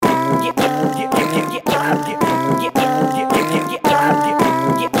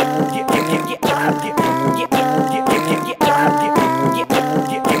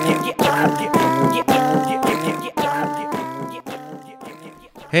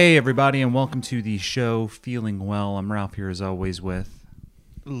Hey, everybody, and welcome to the show Feeling Well. I'm Ralph here, as always, with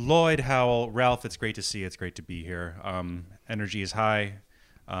Lloyd Howell. Ralph, it's great to see you. It's great to be here. Energy is high.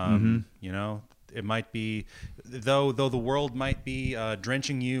 You know, it might be, though the world might be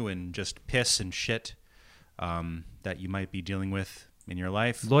drenching you in just piss and shit that you might be dealing with in your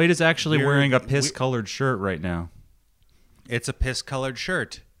life. Lloyd is actually wearing a piss-colored shirt right now. It's a piss-colored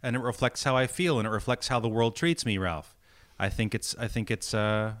shirt, and it reflects how I feel, and it reflects how the world treats me, Ralph. I think it's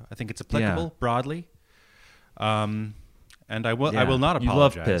applicable broadly. And I will not apologize. You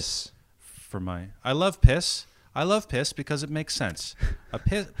love piss. I love piss. I love piss because it makes sense.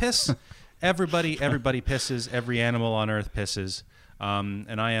 Piss. Everybody pisses. Every animal on earth pisses.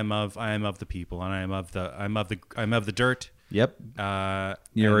 And I am of the people, and I'm of the dirt. Yep.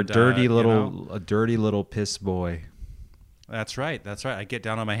 You're a dirty little piss boy. That's right. I get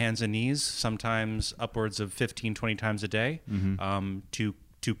down on my hands and knees, sometimes upwards of 15, 20 times a day, to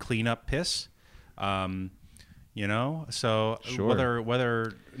clean up piss. So sure.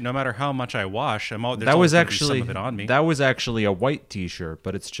 whether no matter how much I wash, there's always gonna be some of it on me. That was actually a white T-shirt,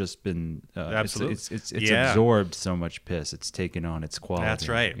 but it's just been absolutely it's absorbed so much piss. It's taken on its quality. That's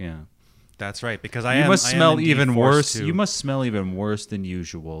right. Yeah. That's right. Because You must smell even worse than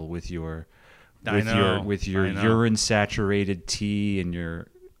usual with your urine saturated tea and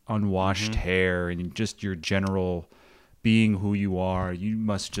your unwashed hair and just your general being who you are. You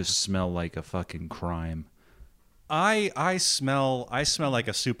must just smell like a fucking crime. I smell like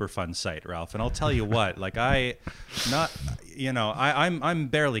a super fun sight, Ralph, and I'll tell you what, like I'm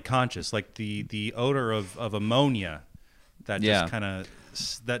barely conscious, like the odor of ammonia that just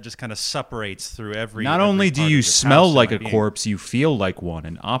kind of suppurates through every. Not only do you smell like a corpse, you feel like one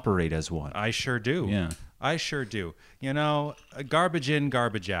and operate as one. I sure do. Yeah, I sure do. Garbage in,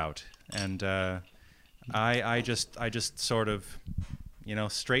 garbage out, and I just sort of,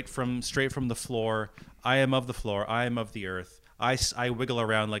 straight from the floor. I am of the floor. I am of the earth. I wiggle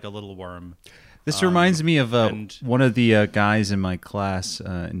around like a little worm. This reminds me of one of the guys in my class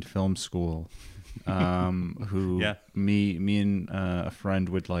in film school. Who me and a friend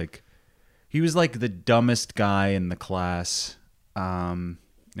would like. He was like the dumbest guy in the class. And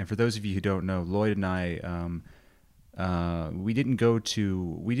for those of you who don't know, Lloyd and I, we didn't go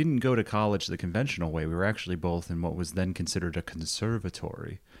to college the conventional way. We were actually both in what was then considered a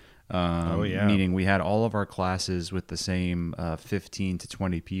conservatory. Meaning we had all of our classes with the same 15 to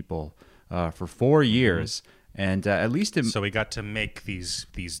 20 people for 4 years. And at least so we got to make these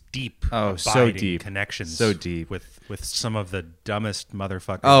deep, so deep connections, so deep with some of the dumbest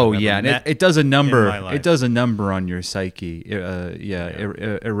motherfuckers. Oh yeah, and it does a number. It does a number on your psyche.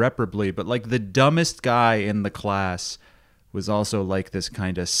 Irreparably. But like the dumbest guy in the class was also like this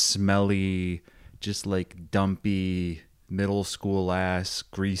kind of smelly, just like dumpy middle school ass,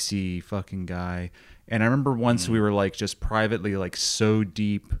 greasy fucking guy. And I remember once we were like just privately like so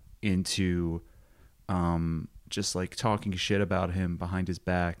deep into. Just like talking shit about him behind his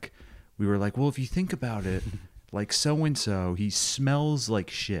back. We were like, well, if you think about it, like so-and-so, he smells like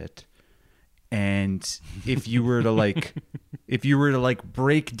shit. And if you were to like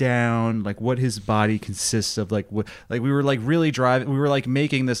break down like what his body consists of, like we were like really we were like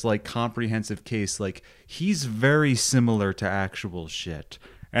making this like comprehensive case, like he's very similar to actual shit.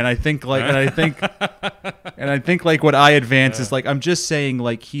 And I think like what I advance is like, I'm just saying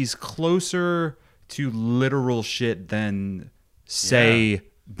like he's closer to literal shit than say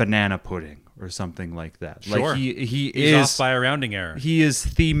banana pudding or something like that. Sure. Like he's is off by a rounding error. He is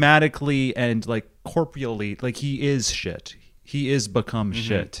thematically and like corporeally, like he is shit. He is become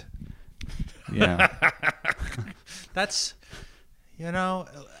shit. Yeah. That's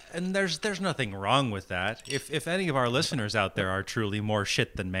and there's nothing wrong with that. If any of our listeners out there are truly more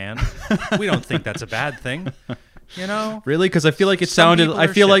shit than man, we don't think that's a bad thing. Really? Because I feel like it sounded. I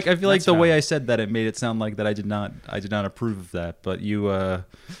feel like the way I said that, it made it sound like that I did not approve of that. But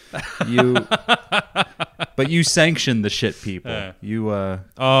you sanctioned the shit people.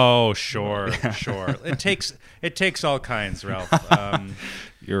 Oh, sure. It takes all kinds, Ralph.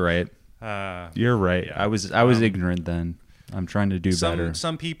 You're right. You're right. Yeah. I was ignorant then. I'm trying to do better.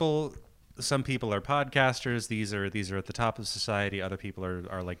 Some people are podcasters. These are at the top of society. Other people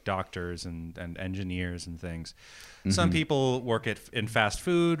are like doctors and engineers and things. Some people work in fast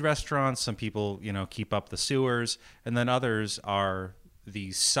food restaurants. Some people, keep up the sewers, and then others are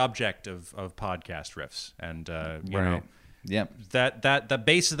the subject of podcast riffs. And that the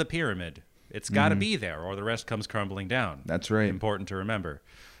base of the pyramid, it's got to be there, or the rest comes crumbling down. That's right. Important to remember.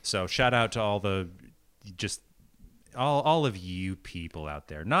 So shout out to all the just all of you people out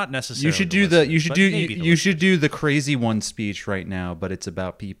there, not necessarily. You should the do the listeners, you should but do maybe you, the you should listeners. do the crazy one speech right now, but it's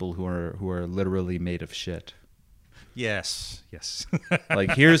about people who are literally made of shit. Yes.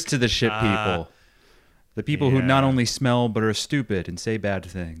 Like, here's to the shit people. The people who not yeah. only smell but are stupid and say bad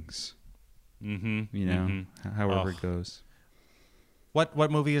things. Mm-hmm. You know, however Oh. it goes.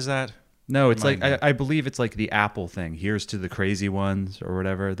 What movie is that? No, it's like Remind me. I believe it's like the Apple thing. Here's to the crazy ones or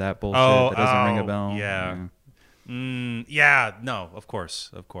whatever. That bullshit that doesn't ring a bell. Yeah. Yeah. No. Of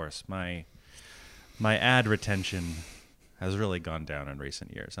course. My ad retention has really gone down in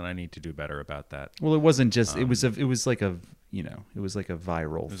recent years, and I need to do better about that. Well, it wasn't just. It was like a viral. It was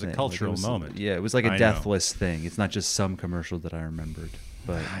a thing. cultural Like, it was- moment. Yeah, it was like a I know. deathless thing. It's not just some commercial that I remembered,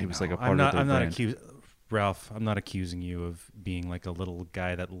 but it was like a part of their brand. Ralph, I'm not accusing you of being like a little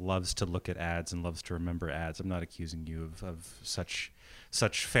guy that loves to look at ads and loves to remember ads. I'm not accusing you of such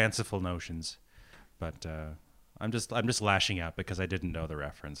fanciful notions, but I'm just lashing out because I didn't know the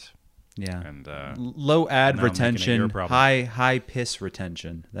reference. Yeah. And Low ad now I'm making it your retention, problem. high piss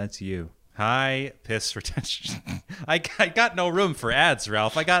retention. That's you. high piss retention. I got no room for ads,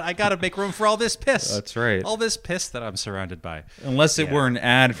 Ralph. I got to make room for all this piss. That's right. All this piss that I'm surrounded by. Unless it Yeah. were an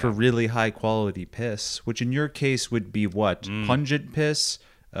ad for really high quality piss, which in your case would be what? Pungent piss,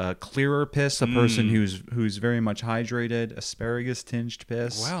 clearer piss, a person who's very much hydrated, asparagus tinged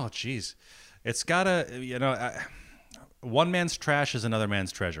piss. Well, geez, it's gotta, one man's trash is another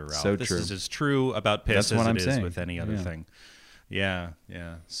man's treasure, Ralph. So this true. is as true about piss That's what as I'm it is saying. with any other Yeah. thing. Yeah.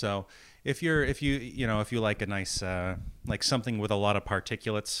 So if you like a nice like something with a lot of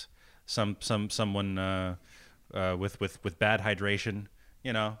particulates, someone with bad hydration,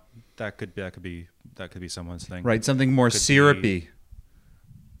 that could be someone's thing. Right, something more Could be- syrupy.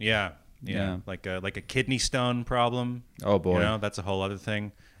 Yeah. Yeah. Like a kidney stone problem. Oh boy. That's a whole other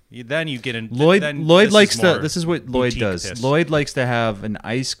thing. Then you get in. Lloyd then Lloyd this likes is to. more This is what Lloyd boutique does. piss. Lloyd likes to have an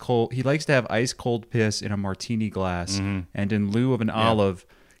ice cold. He likes to have ice cold piss in a martini glass, and in lieu of an olive,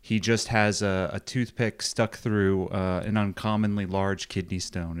 he just has a toothpick stuck through an uncommonly large kidney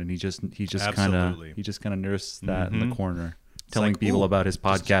stone, and he just kind Absolutely. of nurses that in the corner, telling like, people ooh, about his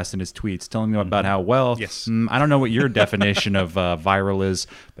podcast and his tweets, telling them about how well. Yes. I don't know what your definition of viral is,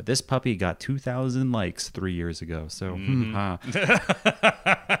 but this puppy got 2,000 likes 3 years ago. So.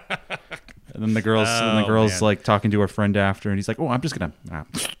 And then the girl's man. like talking to her friend after, and he's like, "Oh, I'm just gonna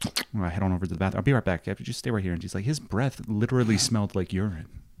head on over to the bathroom. I'll be right back. Just stay right here." And she's like, "His breath literally smelled like urine."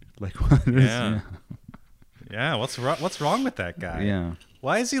 Like, what is? Yeah. Yeah. What's wrong with that guy? Yeah.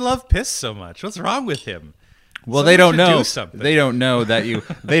 Why does he love piss so much? What's wrong with him? Well, Someone they don't should know. do something. They don't know that you.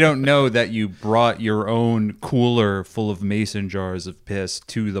 They don't know that you brought your own cooler full of mason jars of piss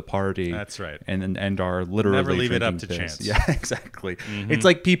to the party. That's right. And are literally Never leave it up drinking to piss. chance. Yeah, exactly. It's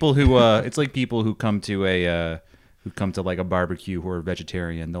like people who. It's like people who come to like a barbecue who are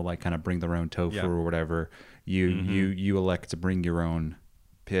vegetarian. They'll like kind of bring their own tofu Yeah. or whatever. You elect to bring your own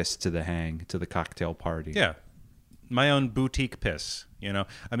piss to the cocktail party. Yeah. My own boutique piss.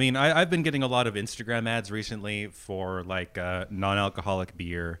 I mean, I've been getting a lot of Instagram ads recently for like non-alcoholic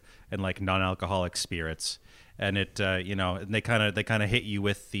beer and like non-alcoholic spirits, and it and they kind of hit you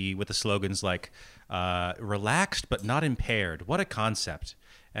with the slogans like relaxed but not impaired. What a concept!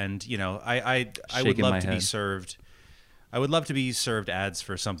 And I would Shaking my love to be head. served. I would love to be served ads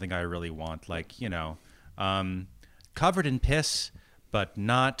for something I really want, like covered in piss, but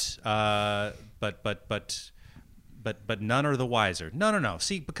not but none are the wiser. No.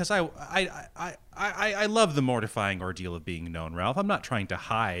 See, because I love the mortifying ordeal of being known, Ralph. I'm not trying to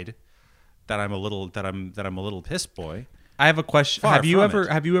hide that I'm a little piss boy. I have a question. Far Have you from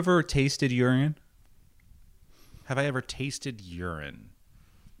it. ever tasted urine? Have I ever tasted urine?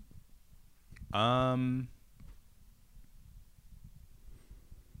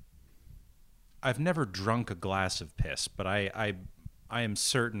 I've never drunk a glass of piss, but I am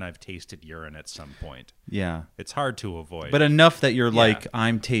certain I've tasted urine at some point. Yeah. It's hard to avoid. But enough that you're Yeah. like,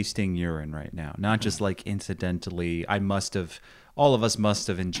 I'm tasting urine right now. Not just like incidentally. All of us must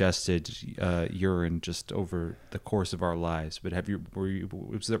have ingested urine just over the course of our lives. But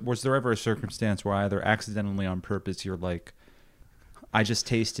was there ever a circumstance where either accidentally on purpose you're like, I just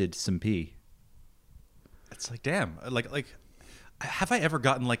tasted some pee? It's like, damn, like, have I ever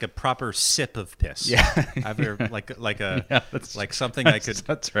gotten like a proper sip of piss? Yeah. I've ever like a Yeah, that's- like something I could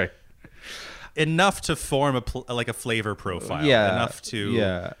That's right. enough to form a flavor profile. Yeah, enough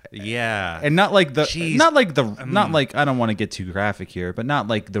to yeah. And not like the, Jeez. not like the, not like, I don't want to get too graphic here, but not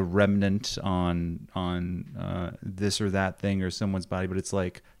like the remnant on this or that thing or someone's body, but it's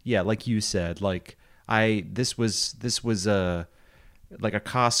like, yeah, like you said, like this was like a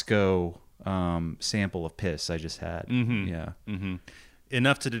Costco sample of piss I just had. Yeah.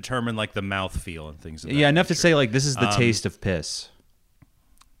 Enough to determine like the mouth feel and things. Of that Yeah, enough to nature. say like this is the taste of piss.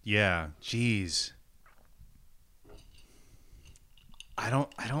 Yeah. Jeez. I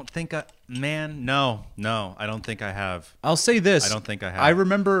don't think man, no, I don't think I have. I'll say this. I don't think I have. I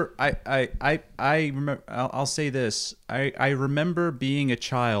remember. I remember. I'll say this. I remember being a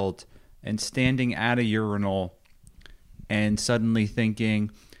child and standing at a urinal, and suddenly thinking,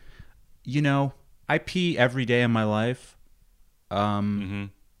 you know, I pee every day of my life.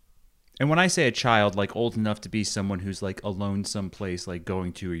 And when I say a child, like old enough to be someone who's like alone someplace, like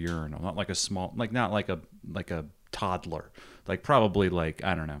going to a urinal, not like a small, like not like a toddler, like probably like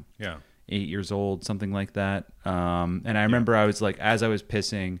I don't know. Yeah. 8 years old, something like that. And I remember I was like, as I was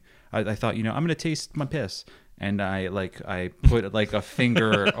pissing, I thought, you know, I'm gonna taste my piss, and I put like a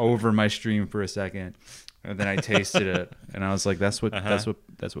finger over my stream for a second, and then I tasted it, and I was like, that's what piss tastes like.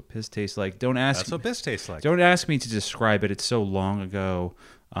 That's what piss tastes like. Don't ask me to describe it. It's so long ago.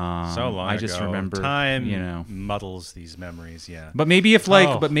 I just ago. remember Time, you know, muddles these memories. Yeah. But maybe if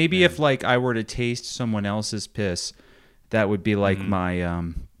like, man. if like I were to taste someone else's piss, that would be like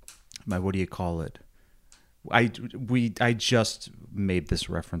my what do you call it? I just made this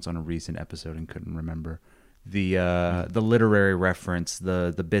reference on a recent episode and couldn't remember the literary reference,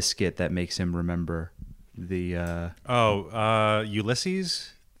 the biscuit that makes him remember the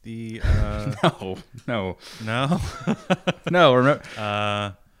Ulysses. The no.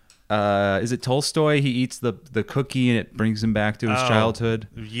 Uh, Is it Tolstoy? He eats the cookie and it brings him back to his childhood.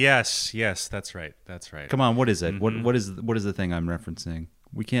 Yes, that's right. Come on, what is it? What is the thing I'm referencing?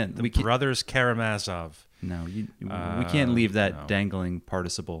 We can't. Brothers Karamazov. No, we can't leave that dangling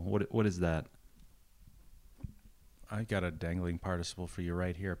participle. What is that? I got a dangling participle for you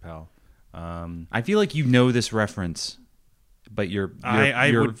right here, pal. I feel like you know this reference, but you're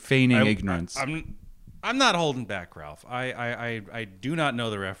feigning ignorance. I'm not holding back, Ralph. I do not know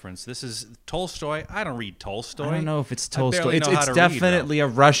the reference. This is Tolstoy. I don't read Tolstoy. I don't know if it's I barely Tolstoy. know how It's to definitely a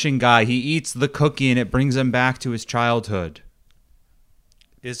Russian guy. He eats the cookie and it brings him back to his childhood.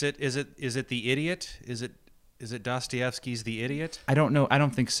 Is it The Idiot? Is it Dostoevsky's The Idiot? I don't know. I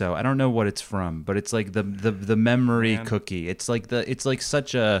don't think so. I don't know what it's from, but it's like the memory cookie. It's like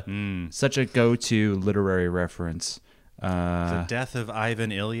such a go-to literary reference. The Death of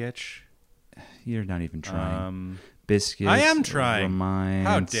Ivan Ilyich. You're not even trying. Biscuits. I am trying. Reminds,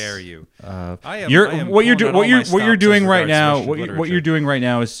 How dare you? What you're doing right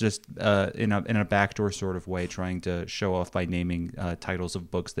now is just in a backdoor sort of way trying to show off by naming titles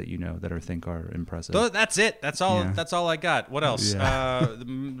of books that you know that I think are impressive. That's it. That's all. Yeah. That's all I got. What else? Yeah.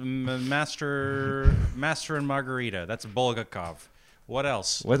 Master and Margarita. That's Bulgakov. What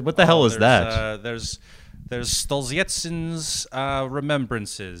else? What the hell is that? There's Stolzhenitsyn's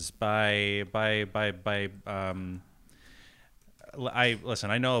Remembrances by I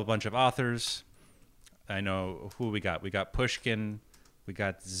know a bunch of authors. I know who we got. We got Pushkin. We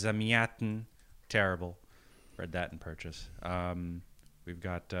got Zamyatin. Terrible. Read that in purchase. We've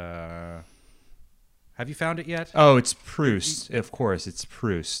got. Have you found it yet? Oh, it's Proust. Of course, it's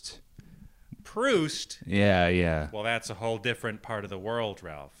Proust. Proust. Yeah. Well, that's a whole different part of the world,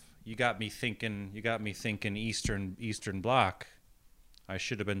 Ralph. You got me thinking Eastern Bloc. I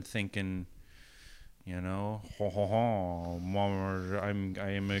should have been thinking, you know, I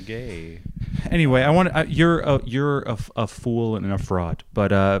am a gay. Anyway, you're a fool and a fraud.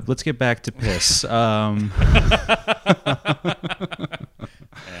 But let's get back to piss.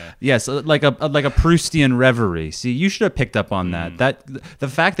 Yes, like a Proustian reverie. See, you should have picked up on that. That the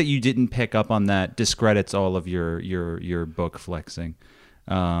fact that you didn't pick up on that discredits all of your book flexing.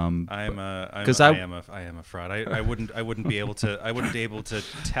 I am a fraud. I wouldn't be able to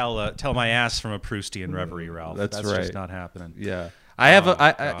tell my ass from a Proustian reverie, Ralph. That's right. just not happening. Yeah.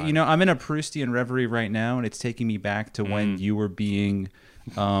 I'm in a Proustian reverie right now, and it's taking me back to when you were being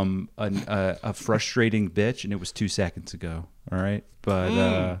a frustrating bitch, and it was 2 seconds ago. All right, but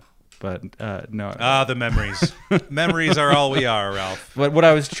no. The memories. Memories are all we are, Ralph. But what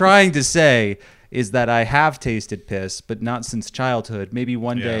I was trying to say is that I have tasted piss, but not since childhood. Maybe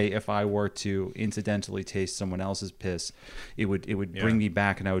one day, if I were to incidentally taste someone else's piss, it would bring me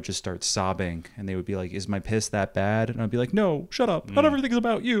back, and I would just start sobbing. And they would be like, "Is my piss that bad?" And I'd be like, "No, shut up. Not everything's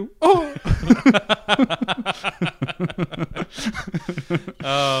about you." Oh.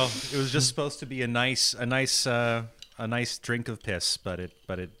 Oh, it was just supposed to be a nice drink of piss, but it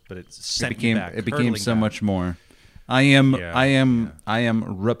sent me back. It became so back. much more. I am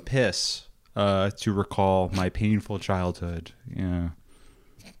rapiss. To recall my painful childhood. Yeah.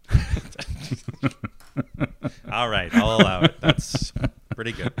 All right, I'll allow it. That's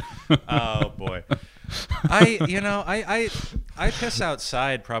pretty good. Oh boy. I piss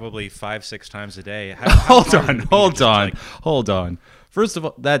outside probably 5-6 times a day. How hard would it be to just, like, Hold on. First of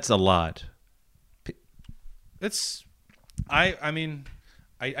all, that's a lot. it's I mean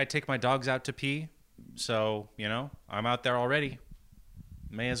I take my dogs out to pee, so I'm out there already.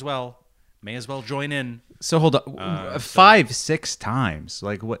 May as well join in. So hold on, 5-6 times.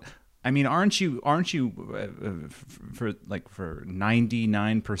 Like what? I mean, aren't you for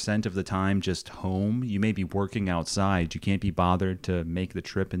 99% of the time just home? You may be working outside. You can't be bothered to make the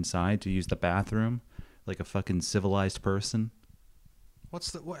trip inside to use the bathroom like a fucking civilized person.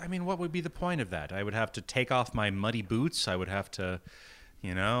 What would be the point of that? I would have to take off my muddy boots. I would have to,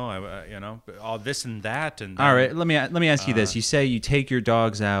 all this and that. And then, all right, let me ask you this: you say you take your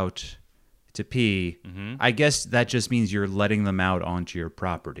dogs out to pee. Mm-hmm. I guess that just means you're letting them out onto your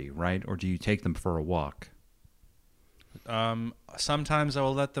property, right? Or do you take them for a walk? Sometimes I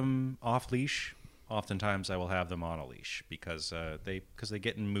will let them off leash. Oftentimes I will have them on a leash because they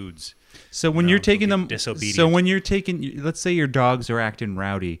get in moods. So when you're taking them, disobedient. So when you're taking, let's say your dogs are acting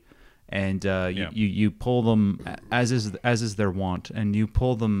rowdy, and you pull them as is their wont, and you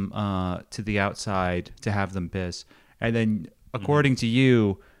pull them to the outside to have them piss, and then according to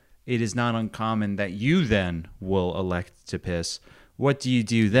you, it is not uncommon that you then will elect to piss. What do you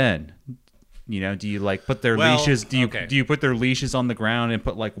do then? Do you like put their leashes? Do you put their leashes on the ground and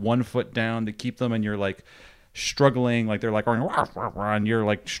put like one foot down to keep them, and you're like struggling, like they're like and you're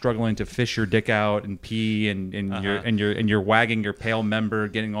like struggling to fish your dick out and pee, and you're wagging your pale member,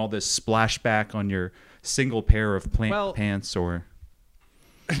 getting all this splashback on your single pair of pants, or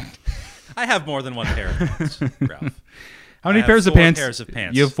I have more than one pair of pants, Ralph. How many pairs of pants? 4 pairs of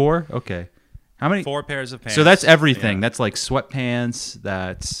pants. You have 4? Okay. How many? 4 pairs of pants. So that's everything. Yeah. That's like sweatpants.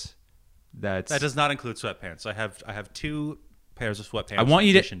 That does not include sweatpants. I have 2 pairs of sweatpants. I want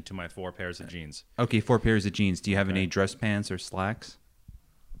you in addition to my 4 pairs of jeans. Okay, 4 pairs of jeans. Do you have any dress pants or slacks?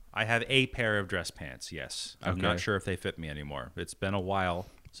 I have a pair of dress pants. Yes. I'm not sure if they fit me anymore. It's been a while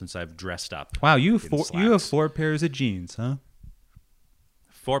since I've dressed up. Wow, you have 4 pairs of jeans, huh?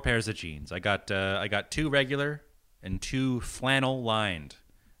 4 pairs of jeans. I got 2 regular and 2 flannel lined.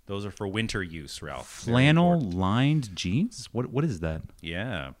 Those are for winter use, Ralph. Flannel lined jeans? What is that?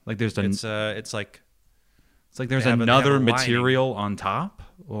 Yeah. Like there's it's like there's another material on top,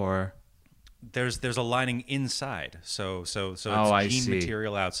 or there's a lining inside. So it's jean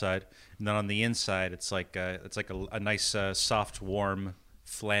material outside, and then on the inside it's like a nice soft warm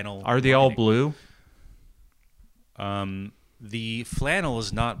flannel. Are they lining. All blue? The flannel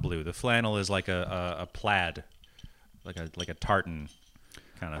is not blue. The flannel is like a plaid. Like a tartan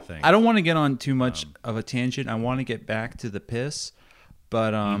kind of thing. I don't want to get on too much of a tangent. I want to get back to the piss,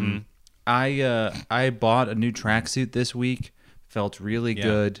 but I bought a new tracksuit this week. Felt really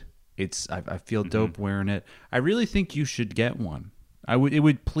good. I feel dope wearing it. I really think you should get one. It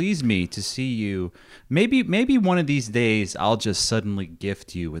would please me to see you. Maybe one of these days I'll just suddenly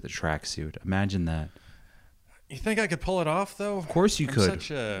gift you with a tracksuit. Imagine that. You think I could pull it off though? Of course you could.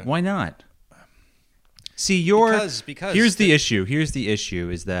 Why not? See, because here's the issue. Here's the issue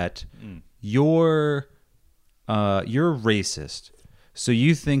is that you're racist. So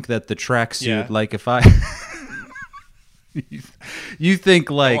you think that the tracksuit, like if I, you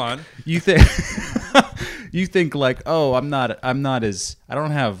think like, go on. you think like, oh, I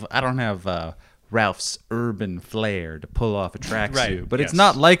don't have Ralph's urban flair to pull off a tracksuit, right. But it's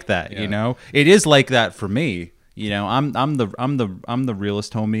not like that, It is like that for me, I'm the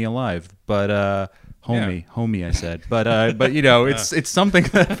realest homie alive, but homie, I said, but it's something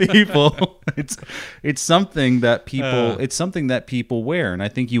that people, it's something that people wear, and I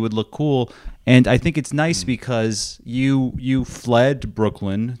think you would look cool, and I think it's nice because you fled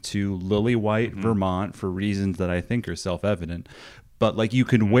Brooklyn to Lily White, Vermont, for reasons that I think are self-evident, but like you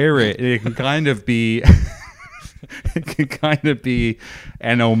can wear it, and it can kind of be,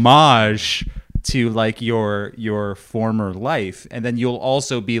 an homage to like your former life, and then you'll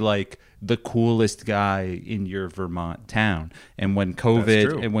also be like the coolest guy in your Vermont town. And when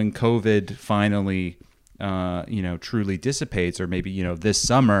COVID finally truly dissipates, or maybe this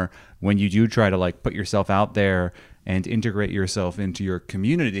summer when you do try to like put yourself out there and integrate yourself into your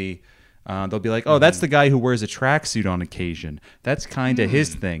community, they'll be like, oh, that's the guy who wears a tracksuit on occasion. That's kind of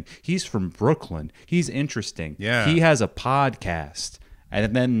his thing. He's from Brooklyn. He's interesting. Yeah. He has a podcast.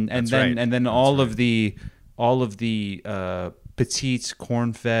 And then all of the petite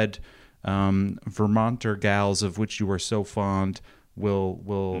corn-fed Vermonter gals of which you are so fond will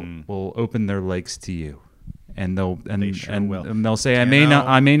open their legs to you, and they'll say, I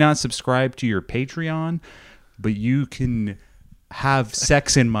may not subscribe to your Patreon, but you can have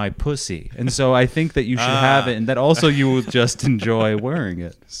sex in my pussy. And so I think that you should have it, and that also you will just enjoy wearing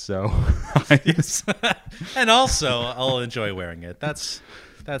it. So and also I'll enjoy wearing it. That's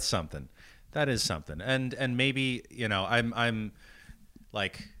something. That is something. And maybe, I'm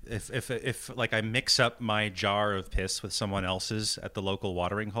like if like I mix up my jar of piss with someone else's at the local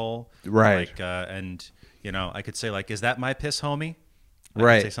watering hole, right? Like and I could say like, is that my piss, homie? I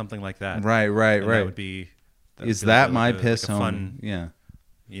Right. could say something like that. Right. That would be. Is that like my a piss, homie? fun, Yeah.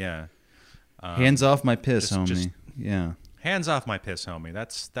 Yeah. Hands off my piss, homie. just- yeah. Hands off my piss, homie.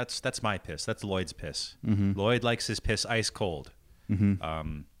 That's my piss. That's Lloyd's piss. Lloyd likes his piss ice cold.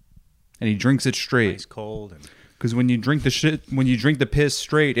 And he drinks it straight. Ice cold, and Because when you drink the piss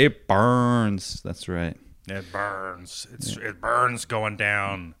straight, it burns. That's right. it burns. It burns going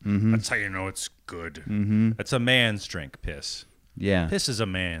down. That's how you know it's good. It's a man's drink, piss. Yeah. Piss is a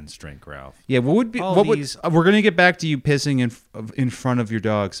man's drink, Ralph. Yeah. What would be? We're gonna get back to you pissing in front of your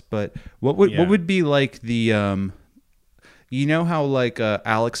dogs, but what would be like the how like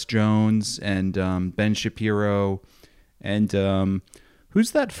Alex Jones and Ben Shapiro and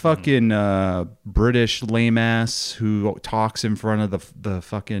who's that fucking British lame ass who talks in front of the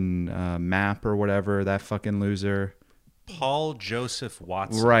fucking map or whatever, that fucking loser. Paul Joseph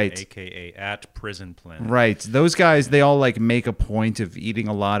Watson, Right. a.k.a. at Prison Planet. Right. Those guys, they all like make a point of eating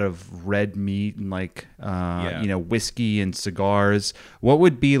a lot of red meat and like whiskey and cigars. What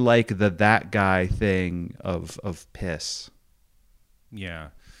would be like that guy thing of piss? Yeah.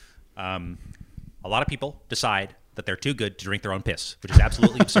 A lot of people decide that they're too good to drink their own piss, which is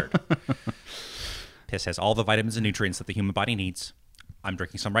absolutely absurd. Piss has all the vitamins and nutrients that the human body needs. I'm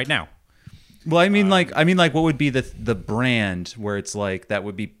drinking some right now. Well, I mean, what would be the brand where it's like that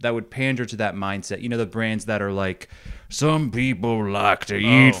would pander to that mindset? The brands that are like, some people like to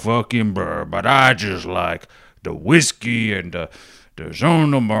eat fucking beer, but I just like the whiskey and the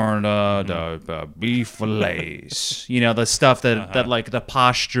Zonderburner, the beef fillets. The stuff that like the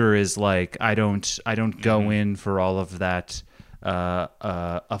posture is like, I don't go in for all of that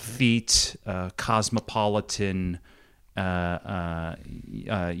effete cosmopolitan.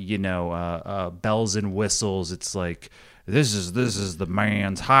 Bells and whistles. It's like this is the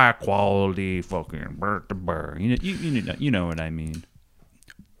man's high quality fucking burr. You know what I mean.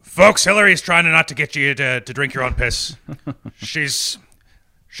 Folks, Hillary's trying not to get you to drink your own piss. She's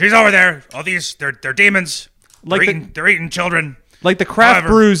over there. All these they're demons. They're eating children. Like the craft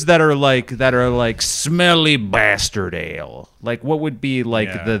However- brews that are like smelly bastard ale. Like what would be like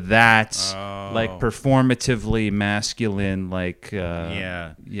like performatively masculine like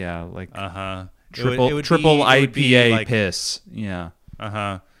like triple IPA like, piss. Yeah.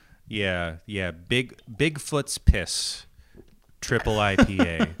 Yeah. Bigfoot's piss. Triple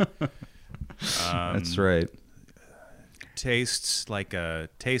IPA. That's right. Tastes like a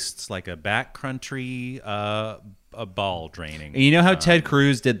backcountry a ball draining. And you know how Ted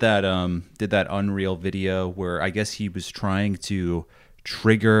Cruz did that Unreal video where I guess he was trying to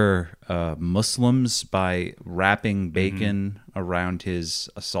trigger Muslims by wrapping bacon around his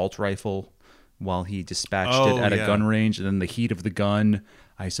assault rifle while he dispatched it at a gun range, and then the heat of the gun,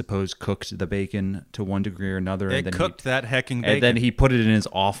 I suppose, cooked the bacon to one degree or another. It and then cooked that hecking bacon. And then he put it in his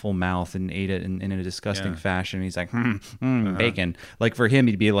awful mouth and ate it in a disgusting fashion. He's like, bacon. Like for him,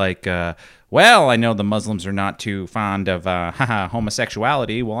 he'd be like, well, I know the Muslims are not too fond of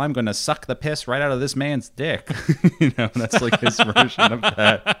homosexuality. Well, I'm going to suck the piss right out of this man's dick. That's like his version of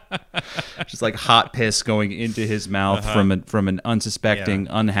that. Just like hot piss going into his mouth from an unsuspecting,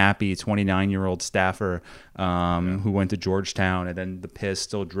 unhappy 29-year-old staffer who went to Georgetown, and then the piss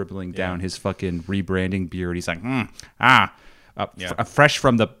still dribbling down his fucking rebranding beard. He's like, fresh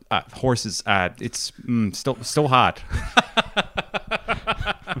from the horses. It's still hot.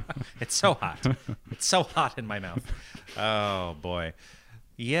 It's so hot. It's so hot in my mouth. Oh boy.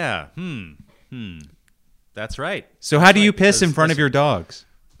 Yeah. That's right. So how do you piss in front of your dogs?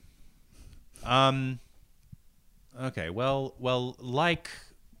 Okay. Well, like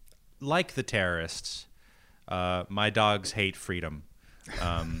the terrorists, my dogs hate freedom.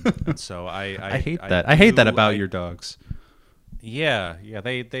 So I hate that. I hate that about your dogs. Yeah.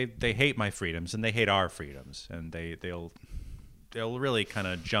 They hate my freedoms, and they hate our freedoms, and they'll really kind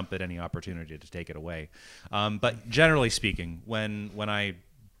of jump at any opportunity to take it away. But generally speaking, when I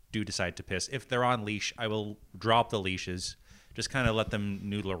do decide to piss, if they're on leash, I will drop the leashes, just kind of let them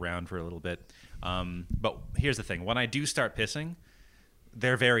noodle around for a little bit. But here's the thing: when I do start pissing,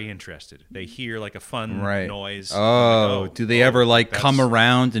 they're very interested. They hear like a fun noise. Oh, do they ever like come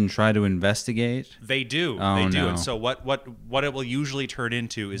around and try to investigate? They do. Oh, they do. no. And so what it will usually turn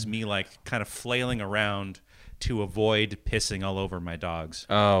into is me like kind of flailing around to avoid pissing all over my dogs.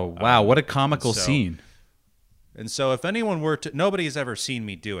 Oh wow, what a comical so- scene. And so if anyone were to, nobody's ever seen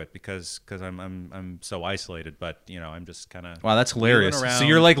me do it because I'm so isolated. But I'm just kind of Wow, that's hilarious. So around.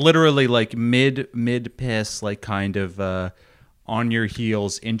 you're like literally like mid piss, like kind of on your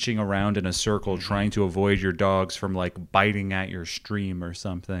heels, inching around in a circle, trying to avoid your dogs from like biting at your stream or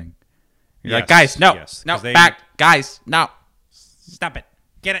something. You're like, Yes, guys, no, yes, no, 'cause they- back, guys, no. Stop it!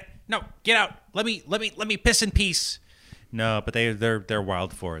 Get it! No, get out! Let me piss in peace. No, but they're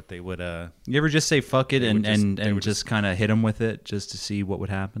wild for it. They would You ever just say fuck it would and just- just kind of hit them with it just to see what would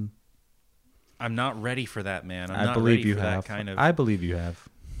happen? I'm not ready for that, man. I'm I not believe ready you for have. that kind of. I believe you have.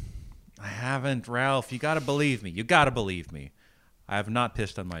 I haven't, Ralph. You got to believe me. You got to believe me. I have not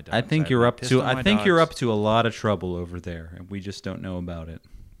pissed on my dogs. I think have you're not up pissed to. on I my think you're dogs. up to a lot of trouble over there, and we just don't know about it.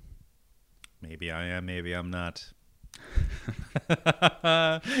 Maybe I am. Maybe I'm not.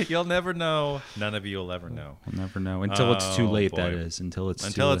 You'll never know. None of you will ever know. We'll never know until it's too Oh, late. boy. That is until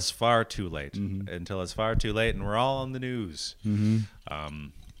it's Far too late. Until it's far too late, and we're all on the news.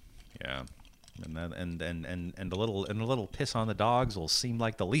 Yeah, and that, and a little piss on the dogs will seem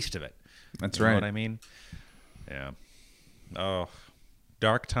like the least of it. That's You know right. what I mean? Yeah. Oh,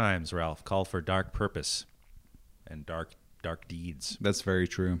 dark times, Ralph. Call for dark purpose and dark deeds. That's very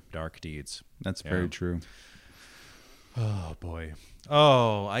true. Dark deeds. That's Yeah. very true. Oh boy.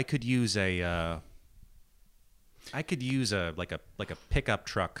 Oh, I could use a like a pickup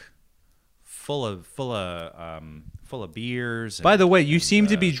truck full of beers. By the way, you and, seem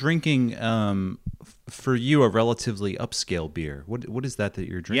to be drinking, for you, a relatively upscale beer. What is that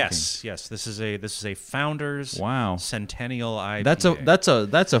you're drinking? yes. This is a Founders Wow. Centennial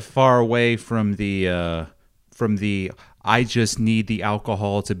IPA. That's a far away from the I just need the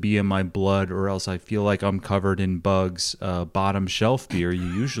alcohol to be in my blood, or else I feel like I'm covered in bugs. Bottom shelf beer you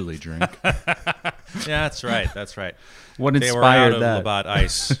usually drink. Yeah, that's right. That's right. What They were out inspired of that? Labatt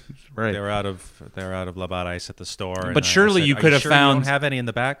Ice. Right. They were out of Labatt Ice at the store. and But I surely said, you "Are could have sure you found- don't have any in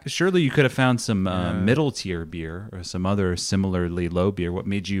the back. Surely you could have found some middle tier beer or some other similarly low beer. What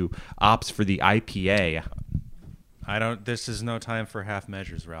made you opt for the IPA? I don't. This is no time for half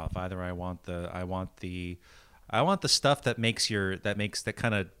measures, Ralph. Either I want the stuff that that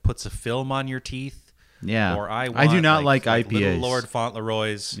kind of puts a film on your teeth. Yeah. Or I do want, not like IPAs. Little Lord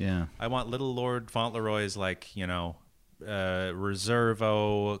Fauntleroy's. Yeah. I want Little Lord Fauntleroy's, like,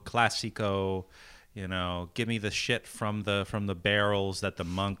 Reservo, Classico. Give me the shit from the barrels that the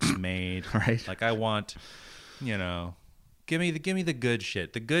monks made. Right. Like, I want, give me the good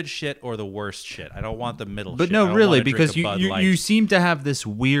shit, or the worst shit. I don't want the middle. But shit. I no, don't really, wanna drink because a you, Bud you, Light. you seem to have this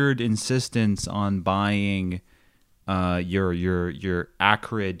weird insistence on buying your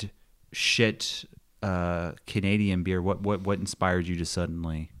acrid shit Canadian beer. What inspired you to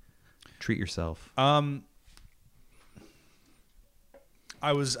suddenly treat yourself?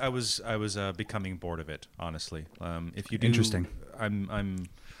 I was becoming bored of it, honestly. If you do, Interesting.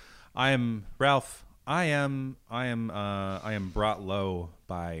 I am Ralph. I am brought low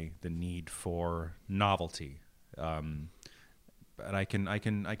by the need for novelty. But I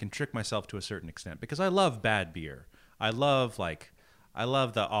can trick myself to a certain extent because I love bad beer. I love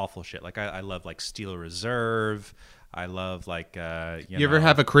the awful shit. Like I love like Steel Reserve. I love like You ever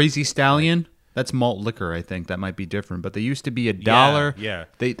have a Crazy Stallion? That's malt liquor, I think. That might be different. But they used to be $1. yeah.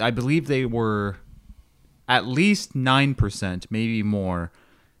 I believe they were at least 9%, maybe more,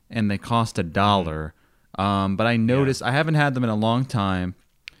 and they cost $1. But I noticed I haven't had them in a long time.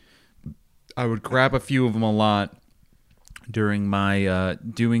 I would grab a few of them a lot during my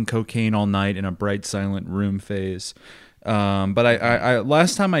doing cocaine all night in a bright silent room phase. But I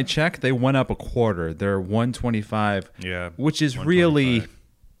last time I checked, they went up a quarter. They're $1.25. Yeah, which is really,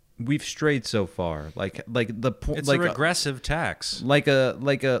 we've strayed so far. Like the point. It's like a regressive tax. Like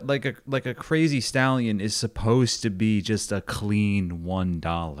a Crazy Stallion is supposed to be just a clean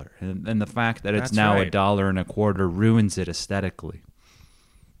 $1, and the fact that it's That's now right. $1.25 ruins it aesthetically.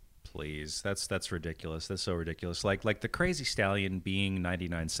 Please, that's ridiculous. That's so ridiculous. Like the Crazy Stallion being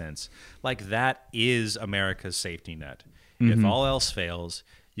 99 cents. Like that is America's safety net. If all else fails,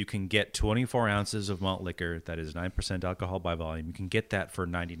 you can get 24 ounces of malt liquor that is 9% alcohol by volume. You can get that for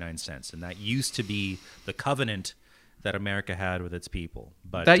 99 cents, and that used to be the covenant that America had with its people.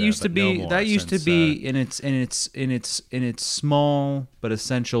 But That used but to be no more that used to since, be in its small but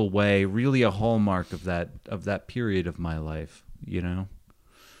essential way really a hallmark of that period of my life.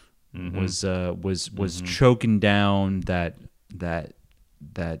 Was choking down that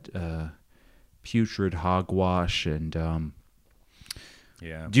putrid hogwash and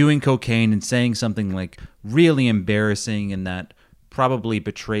yeah. doing cocaine and saying something like really embarrassing and that probably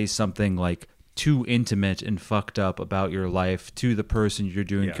betrays something like too intimate and fucked up about your life to the person you're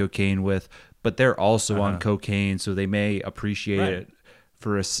doing Yeah. cocaine with, but they're also on cocaine, so they may appreciate Right. it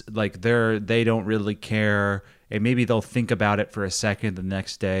for like they don't really care, and maybe they'll think about it for a second the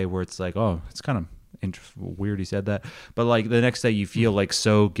next day, where it's like, oh, it's kind of weird he said that, but like the next day you feel like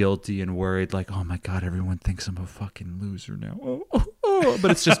so guilty and worried, like, oh my god, everyone thinks I'm a fucking loser now.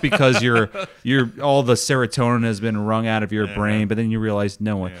 But it's just because you're all the serotonin has been wrung out of your brain, but then you realize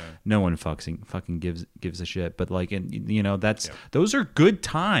no one fucking gives a shit. But like, and you know, those are good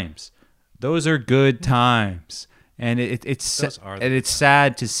times. Those are good times. And it's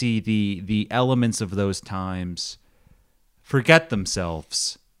sad to see the elements of those times forget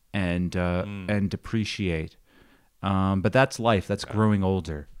themselves and depreciate. But that's life. That's growing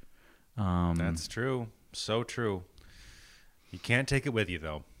older. That's true. So true. You can't take it with you,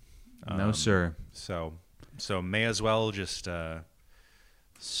 though. No, sir. So may as well just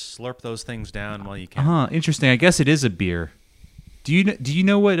slurp those things down while you can. Interesting. I guess it is a beer. Do you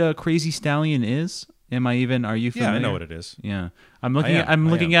know what Crazy Stallion is? Are you familiar? Yeah, I know what it is. Yeah. I'm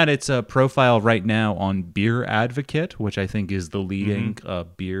looking at its profile right now on Beer Advocate, which I think is the leading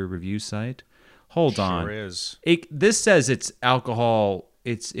beer review site. Hold on. Sure is. This says its alcohol,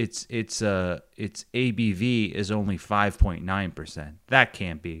 its ABV is only 5.9%. That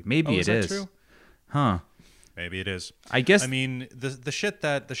can't be. Maybe it is. True? Huh. Maybe it is. I guess. I mean, the shit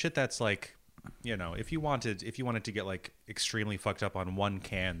that's like, you know, if you wanted to get like extremely fucked up on one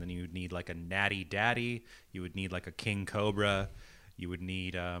can, then you would need like a Natty Daddy, you would need like a King Cobra, you would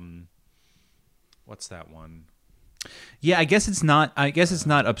need what's that one? Yeah, I guess it's not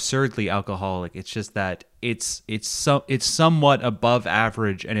absurdly alcoholic. It's just that it's somewhat above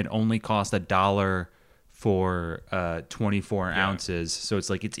average, and it only costs $1 for 24 ounces. So it's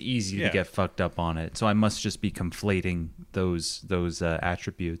like it's easy to get fucked up on it. So I must just be conflating those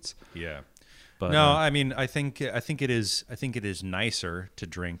attributes. Yeah. But, no, I mean, I think it is nicer to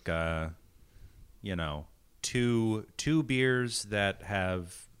drink, you know, two beers that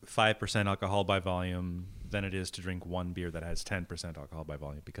have 5% alcohol by volume than it is to drink one beer that has 10% alcohol by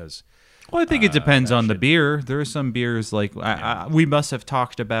volume, because well, I think it depends on the beer. There are some beers like we must have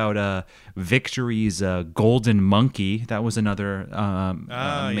talked about Victory's Golden Monkey. That was another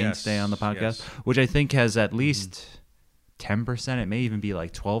mainstay on the podcast, which I think has at least 10%. It may even be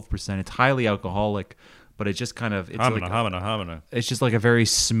like 12%. It's highly alcoholic, but it just kind of it's just like a very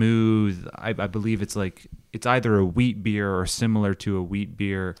smooth. I believe it's either a wheat beer or similar to a wheat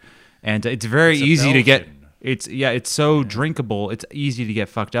beer, and it's very easy to get. It's so drinkable. It's easy to get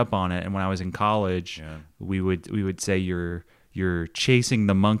fucked up on it. And when I was in college, we would say you're chasing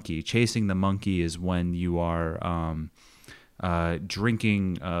the monkey. Chasing the monkey is when you are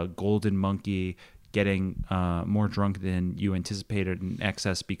drinking Golden Monkey, getting more drunk than you anticipated in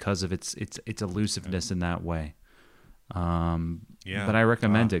excess because of its elusiveness in that way. But I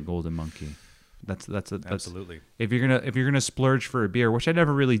recommend it, Golden Monkey. That's absolutely. If you're gonna splurge for a beer, which I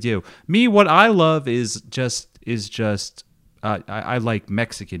never really do. Me, what I love is just I like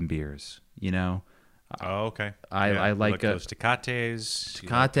Mexican beers. You know. Oh, okay. I like those Tecates.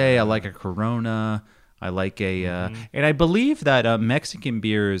 Tecate. I like a Corona. I like and I believe that Mexican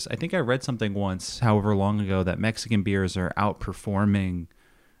beers. I think I read something once, however long ago, that Mexican beers are outperforming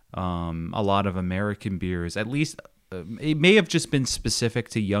a lot of American beers. At least it may have just been specific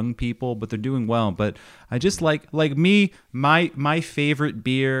to young people, but they're doing well. But I just like me, my favorite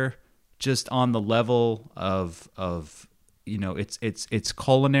beer, just on the level of you know its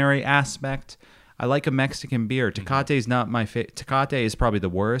culinary aspect. I like a Mexican beer. Tecate is not my favorite. Tecate is probably the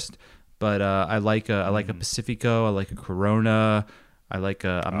worst. But I like a Pacifico. I like a Corona. I like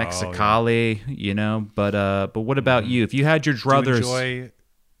a Mexicali. You know. But what about you? If you had your druthers,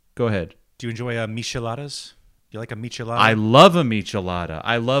 go ahead. Do you enjoy micheladas? Do you like a michelada? I love a michelada.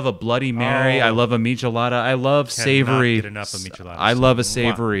 I love a Bloody Mary. I love a michelada. I love savory. Get enough of micheladas. I love a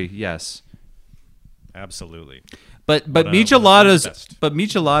savory. Yes. Absolutely. But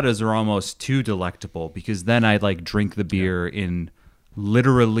micheladas are almost too delectable, because then I like drink the beer in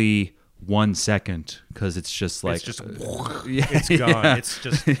literally 1 second, because it's just like it's gone. Yeah. It's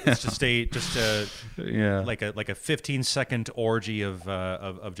just a like a 15-second orgy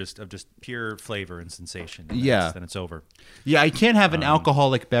of just pure flavor and sensation. And then it's over. Yeah, I can't have an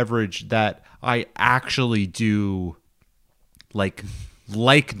alcoholic beverage that I actually do like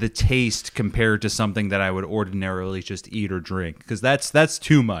the taste compared to something that I would ordinarily just eat or drink, because that's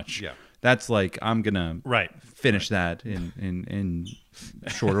too much. Yeah. That's like I'm gonna finish that in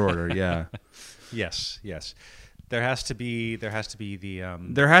short order. Yeah. Yes. There has to be the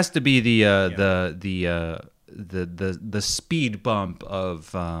the speed bump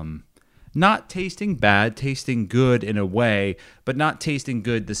of not tasting bad, tasting good in a way, but not tasting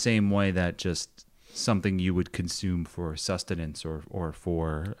good the same way that just something you would consume for sustenance or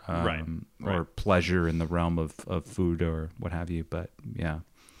for or pleasure in the realm of food or what have you. But yeah,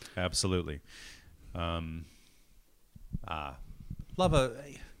 absolutely. Love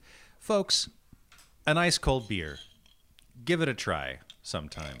folks, an ice cold beer. Give it a try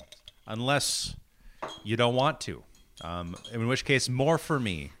sometime, unless you don't want to. In which case, more for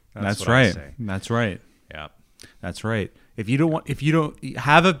me. That's what right. I say. That's right. Yeah. That's right. If you don't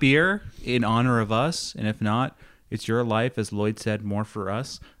have a beer in honor of us, and if not, it's your life, as Lloyd said, more for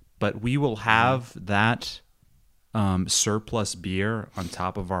us. But we will have that surplus beer on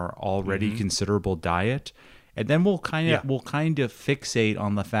top of our already considerable diet, and then we'll kind of fixate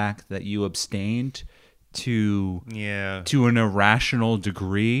on the fact that you abstained to an irrational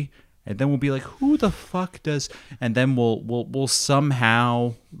degree. And then we'll be like, who the fuck does? And then we'll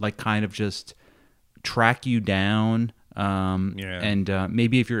somehow like kind of just track you down. And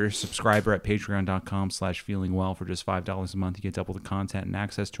maybe if you're a subscriber at patreon.com/feelingwell for just $5 a month, you get double the content and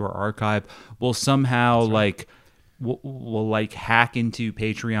access to our archive. We'll somehow we'll like hack into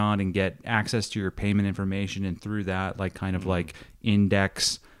Patreon and get access to your payment information, and through that like kind of like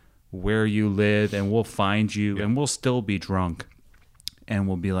index where you live, and we'll find you, and we'll still be drunk. And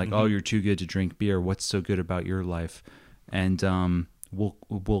we'll be like, oh, you're too good to drink beer. What's so good about your life? And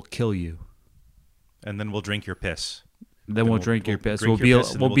we'll kill you. And then we'll drink your piss. Then we'll drink your piss. We'll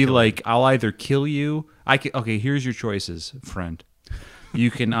be like, I'll either kill you. Okay, here's your choices, friend.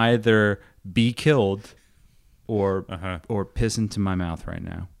 You can either be killed or piss into my mouth right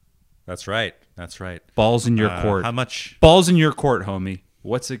now. That's right. That's right. Balls in your court. How much? Balls in your court, homie.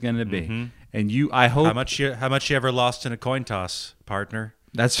 What's it gonna be? And I hope how much you ever lost in a coin toss, partner?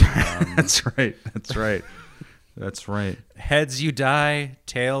 That's right. That's right. That's right. That's right. Heads you die,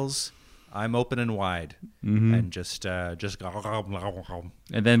 tails I'm open and wide, and just go.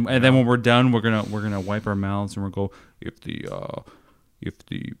 And then when we're done, we're gonna wipe our mouths and we'll go, if the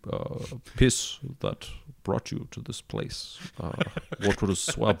piss that brought you to this place,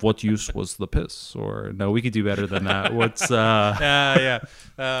 what use was the piss? Or no, we could do better than that. What's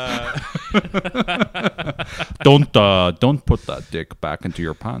don't put that dick back into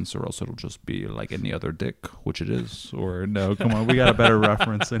your pants, or else it'll just be like any other dick, which it is. Or no, come on, we got a better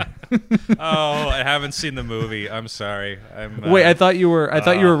reference. Oh, I haven't seen the movie. I'm sorry. Wait, I thought you were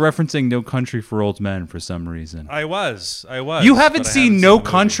referencing No Country for Old Men for some reason. I was. You haven't seen No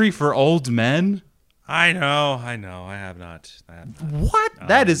Country for Old Men? I know. I have not. What?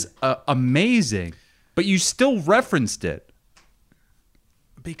 That is amazing. But you still referenced it.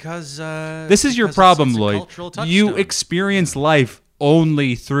 Because this is your problem, Lloyd. You experience life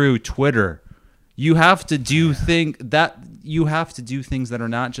only through Twitter. You have to do things that are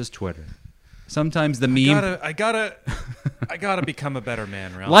not just Twitter. Sometimes the meme. I gotta become a better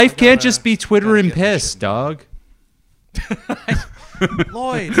man, Ralph. Life can't just be Twitter and piss, dog.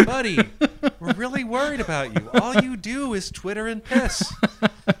 Lloyd, buddy, we're really worried about you. All you do is Twitter and piss.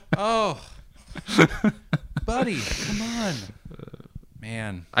 Oh, buddy, come on,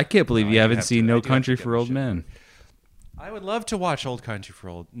 man. I can't believe you haven't seen No Country for Old Men. I would love to watch No Country for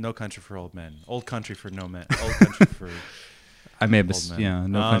Old Men, Old Country for No Men, Old Country for. I may have,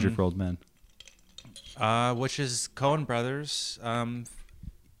 No Country for Old Men. Which is Coen Brothers, one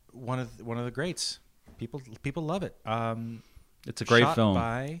of the greats. People love it. It's a great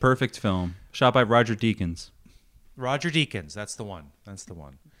film. Perfect film. Shot by Roger Deakins. Roger Deakins, that's the one.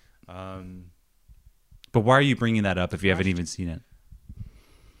 But why are you bringing that up if you haven't even seen it?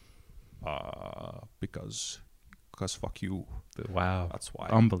 Because fuck you. Wow. That's why.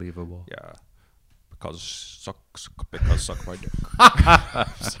 Unbelievable. Yeah. Because suck my dick.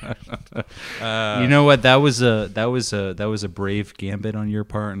 You know what? That was a brave gambit on your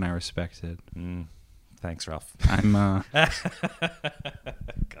part, and I respect it. Thanks, Ralph. I'm God.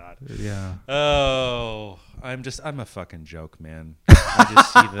 Yeah. Oh, I'm a fucking joke, man.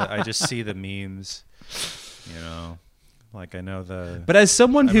 I just see the memes, like I know the. But as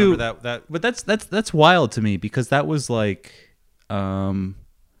someone who but that's wild to me, because that was like, I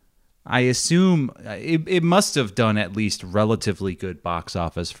assume it must have done at least relatively good box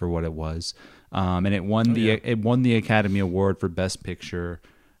office for what it was, and it won the Academy Award for Best Picture.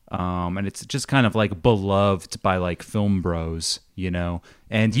 And it's just kind of like beloved by like film bros,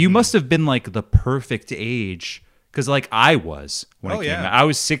 and you must have been like the perfect age, because like I was when it came out. I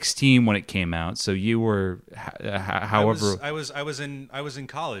was 16 when it came out, so you were however I was in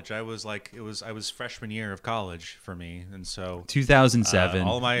college. I was freshman year of college for me, and so 2007.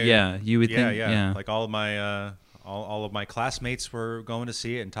 all my you would think like all all of my classmates were going to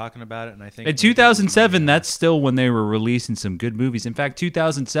see it and talking about it, and I think In 2007, that's still when they were releasing some good movies. In fact,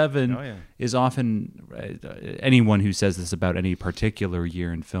 2007 is often anyone who says this about any particular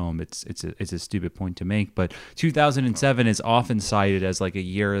year in film, it's a stupid point to make. But 2007 is often cited as like a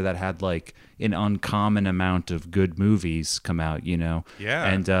year that had like an uncommon amount of good movies come out. Yeah.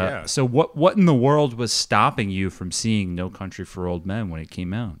 And so what in the world was stopping you from seeing No Country for Old Men when it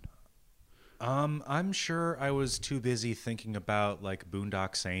came out? I'm sure I was too busy thinking about like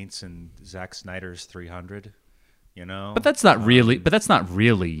Boondock Saints and Zack Snyder's 300, But that's not really. But that's not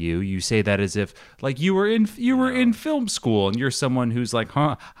really you. You say that as if like you were in film school and you're someone who's like,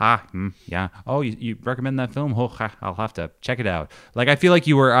 yeah. Oh, you recommend that film? Oh, I'll have to check it out. Like I feel like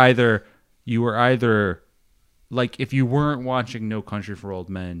you were either like if you weren't watching No Country for Old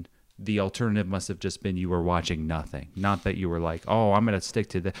Men, the alternative must have just been you were watching nothing. Not that you were like, oh, I'm going to stick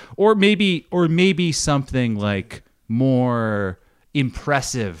to the, or maybe something like more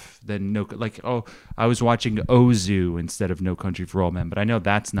impressive than I was watching Ozu instead of No Country for Old Men, but I know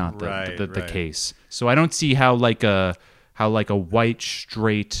that's not the case. So I don't see how a white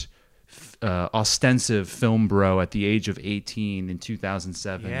straight ostensive film bro at the age of 18 in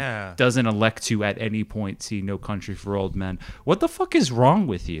 2007 doesn't elect to at any point see No Country for Old Men. What the fuck is wrong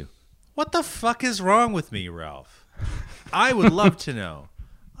with you? What the fuck is wrong with me, Ralph? I would love to know.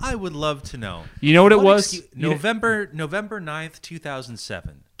 I would love to know. You know what it was? November 9th,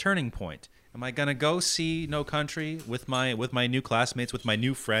 2007. Turning point. Am I gonna go see No Country with my new classmates, with my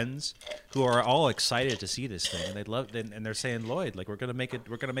new friends, who are all excited to see this thing, and they love it, and they're saying, Lloyd, like we're gonna make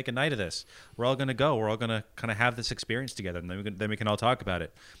a night of this. We're all gonna go. We're all gonna kind of have this experience together, and then we can all talk about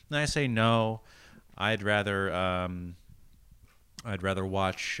it. And I say no. I'd rather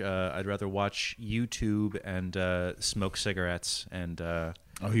watch YouTube and smoke cigarettes and.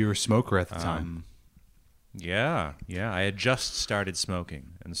 Oh, you were a smoker at the time. Yeah. I had just started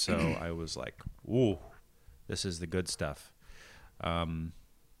smoking, and so I was like, "Ooh, this is the good stuff."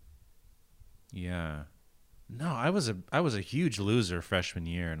 Yeah. No, I was a huge loser freshman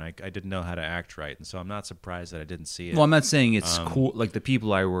year, and I didn't know how to act right, and so I'm not surprised that I didn't see it. Well, I'm not saying it's cool. Like the people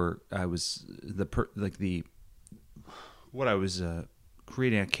what I was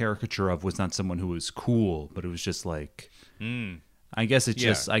creating a caricature of was not someone who was cool, but it was just like. I guess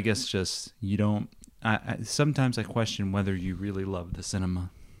just you don't. Sometimes I question whether you really love the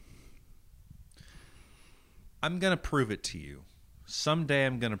cinema. I'm gonna prove it to you. Someday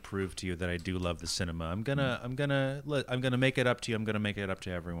I'm gonna prove to you that I do love the cinema. I'm gonna make it up to you. I'm gonna make it up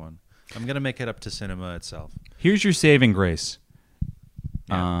to everyone. I'm gonna make it up to cinema itself. Here's your saving grace.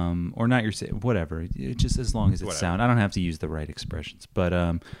 Yeah. Or not your whatever. Just as long as it's sound. I don't have to use the right expressions, but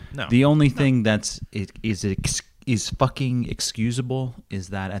the only thing is fucking excusable is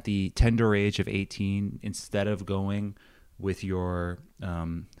that at the tender age of 18, instead of going with your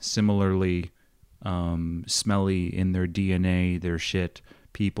similarly smelly in their DNA, their shit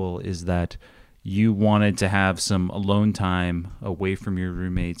people, is that you wanted to have some alone time away from your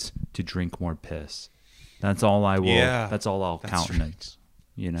roommates to drink more piss. That's all I will. Yeah, that's all I'll countenance.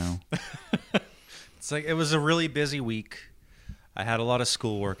 Right. It's like it was a really busy week. I had a lot of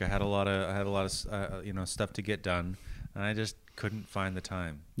schoolwork. I had a lot of stuff to get done, and I just couldn't find the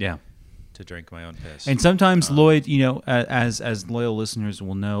time. Yeah. To drink my own piss. And sometimes Lloyd, as loyal listeners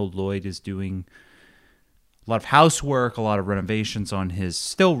will know, Lloyd is doing a lot of housework, a lot of renovations on his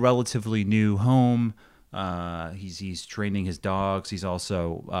still relatively new home. He's training his dogs. He's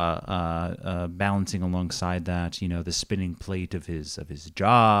also balancing alongside that, the spinning plate of his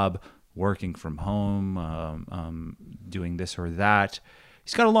job, working from home, doing this or that.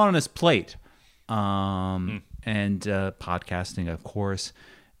 He's got a lot on his plate, and podcasting, of course.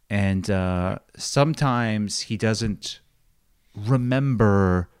 And sometimes he doesn't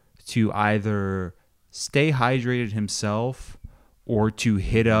remember to either stay hydrated himself or to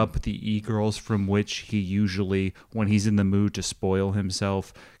hit up the e-girls from which he usually, when he's in the mood to spoil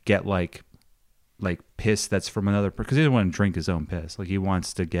himself, get like piss that's from another person, because he doesn't want to drink his own piss. Like he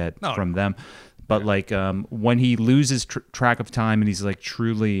wants to get from them. But when he loses track of time and he's like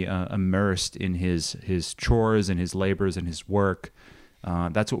truly immersed in his chores and his labors and his work,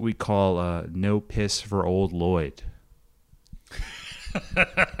 that's what we call no piss for old Lloyd.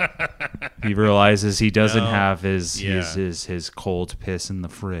 He realizes he doesn't have his cold piss in the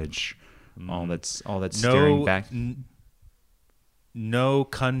fridge. All that's staring back. No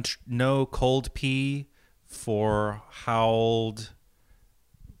cold pee for how old?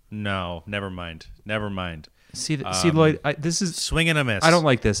 No, never mind. See, Lloyd, this is swing and a miss. I don't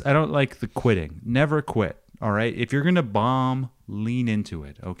like this. I don't like the quitting. Never quit. All right, if you're gonna bomb, lean into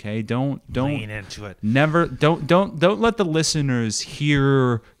it. Okay, don't Lean into it. never don't let the listeners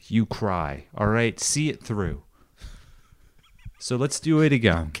hear you cry. All right, see it through. So let's do it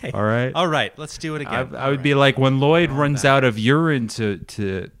again. Okay. All right. All right. Let's do it again. I would be like, when Lloyd runs out of urine to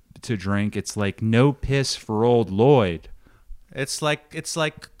drink, it's like no piss for old Lloyd. It's like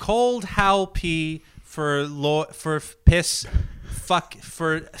cold Hal P for piss. Fuck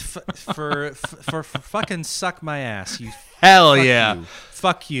for fucking suck my ass. You Hell fuck yeah. you.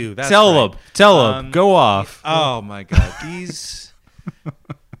 Fuck you. That's Tell right. them. Go off. Oh my god. These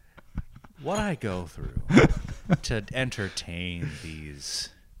what I go through to entertain these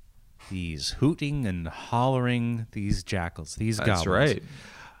hooting and hollering, these jackals, these That's goblins.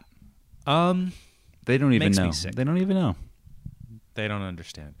 right. They don't even Makes me know. sick. They don't even know. They don't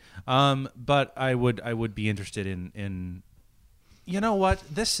understand. But I would be interested in you know what?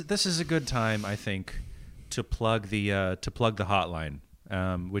 This is a good time, I think, to plug the hotline,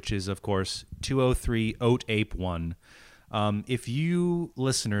 which is of course 203-OATE-1. If you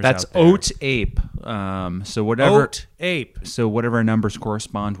listeners That's out there, Oat Ape. So whatever. Oat Ape. So whatever numbers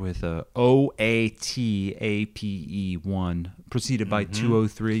correspond with OATAPE1, preceded by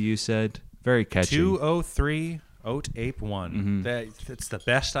 203. You said very catchy. 203-OATE-1. That's the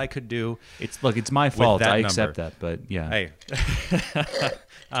best I could do. It's my fault. that I number. accept that, but yeah. Hey,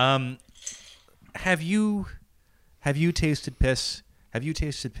 have you tasted piss? Have you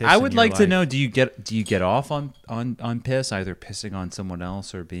tasted piss? I in would your like to life? know: do you get off on piss, either pissing on someone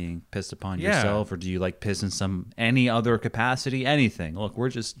else or being pissed upon Yeah. yourself, or do you like piss in any other capacity? Anything. Look, we're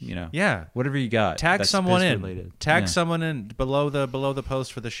just Yeah. whatever you got. Tag that's someone piss in. related. Tag Yeah. someone in below the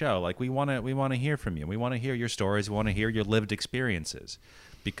post for the show. Like we want to hear from you. We want to hear your stories. We want to hear your lived experiences,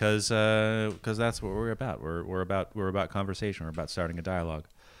 because that's what we're about. We're about conversation. We're about starting a dialogue.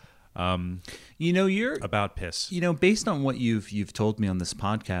 You're About piss. based on what you've told me on this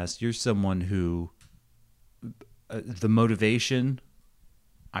podcast, you're someone who the motivation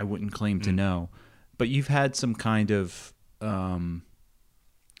I wouldn't claim to know, but you've had some kind of kind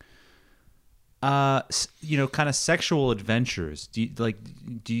of sexual adventures. Do you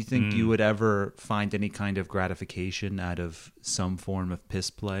think you would ever find any kind of gratification out of some form of piss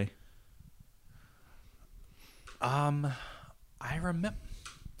play? I remember.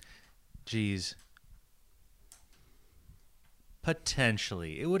 Jeez.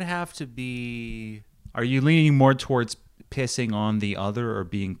 Potentially, it would have to be. Are you leaning more towards pissing on the other or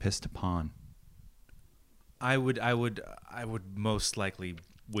being pissed upon? I would most likely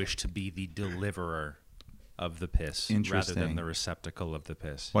wish to be the deliverer of the piss rather Interesting. than the receptacle of the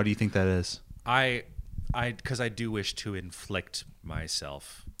piss. Why do you think that is? Because I do wish to inflict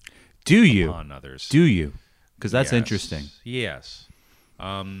myself Do you? upon others. Do you? Because that's Yes. interesting. Yes.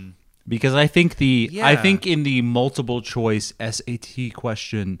 Because I think Yeah. in the multiple choice SAT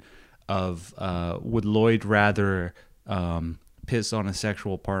question of would Lloyd rather piss on a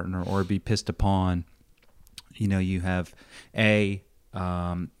sexual partner or be pissed upon, you have A,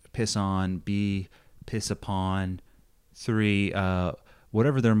 piss on, B, piss upon, 3,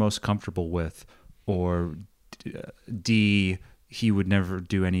 whatever they're most comfortable with, or D, he would never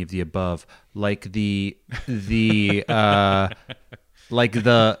do any of the above. Like the like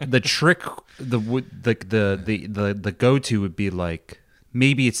the trick, the go-to would be like,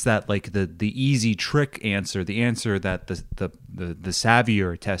 maybe it's that like the easy trick answer, the answer that the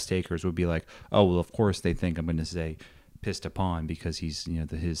savvier test takers would be like, oh well, of course they think I'm going to say pissed upon because he's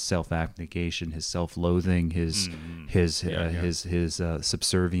his self-abnegation, his self-loathing, his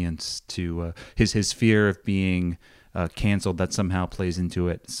subservience to his fear of being canceled, that somehow plays into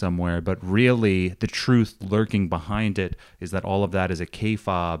it somewhere. But really, the truth lurking behind it is that all of that is a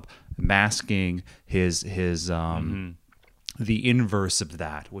kayfabe masking his the inverse of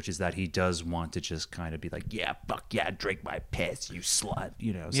that, which is that he does want to just kind of be like, yeah, fuck yeah, drink my piss, you slut,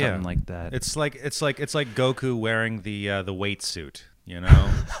 something like that. It's like Goku wearing the weight suit,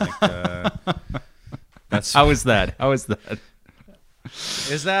 Like, that's How is that?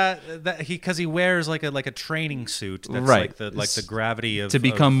 is that he wears like a training suit that's Right. like the gravity of To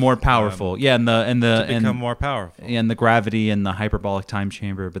become more powerful, to become more powerful. and the gravity and the hyperbolic time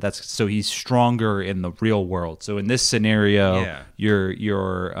chamber, but that's so he's stronger in the real world. So in this scenario, Yeah.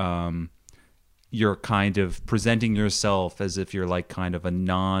 you're kind of presenting yourself as if you're like kind of a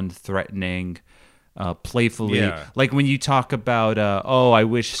non-threatening, playfully, Yeah. like when you talk about I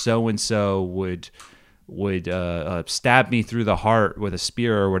wish so and so would stab me through the heart with a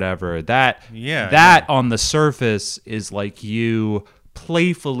spear or whatever. That on the surface is like you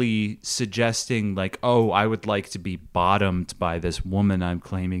playfully suggesting like, oh, I would like to be bottomed by this woman I'm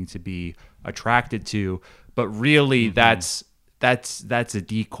claiming to be attracted to. but really that's a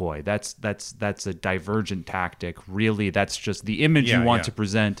decoy. That's a divergent tactic. Really, that's just the image you want to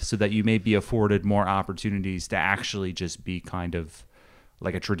present so that you may be afforded more opportunities to actually just be kind of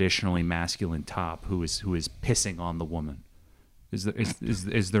like a traditionally masculine top who is pissing on the woman.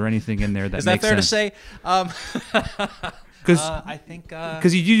 Is there anything in there that makes sense? Is that fair to say? I think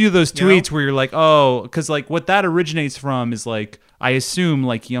because you do those tweets where you're like, oh, because like what that originates from is like, I assume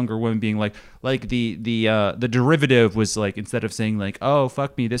like younger women being like the derivative was like, instead of saying like, oh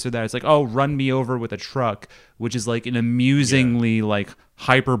fuck me this or that, it's like, oh run me over with a truck, which is like an amusingly like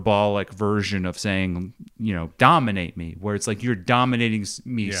hyperbolic version of saying, you know, dominate me, where it's like you're dominating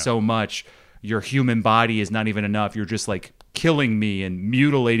me so much your human body is not even enough, you're just like killing me and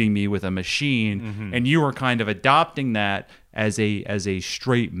mutilating me with a machine, and you were kind of adopting that as a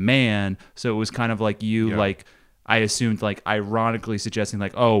straight man. So it was kind of like you like, I assumed like ironically suggesting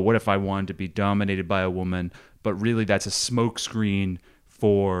like, oh, what if I wanted to be dominated by a woman? But really that's a smokescreen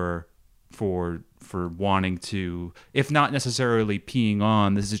for wanting to, if not necessarily peeing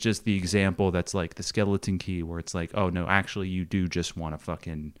on, this is just the example that's like the skeleton key where it's like, oh no, actually you do just want to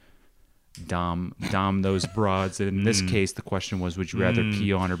fucking dom those broads. And in this case the question was, would you rather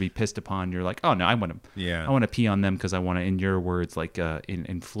pee on or be pissed upon? You're like, oh no, I want to pee on them because I want to, in your words, like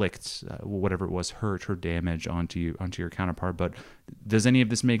inflict whatever it was, hurt or damage onto your counterpart. But does any of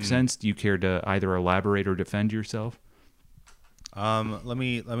this make sense? Do you care to either elaborate or defend yourself? Let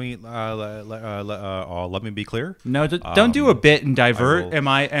me be clear. No, don't do a bit and divert. Am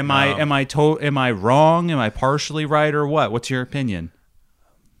I wrong? Am I partially right or what? What's your opinion?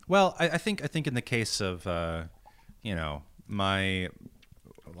 Well, I think in the case of my,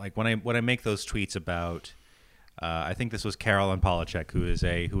 like when I make those tweets about, I think this was Caroline Polachek, who is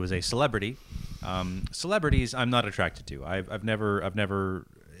a celebrity. Celebrities I'm not attracted to. I've never,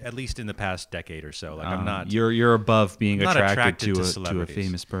 at least in the past decade or so, like I'm not. You're above being attracted to a celebrities.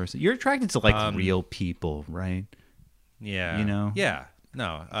 famous person. You're attracted to like real people, right? Yeah. You know. Yeah.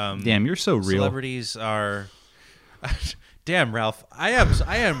 No. Damn, you're so real. Celebrities are. Damn, Ralph, I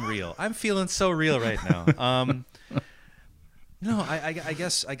am real. I'm feeling so real right now. No, I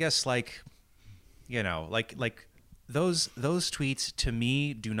guess like, you know, like those tweets to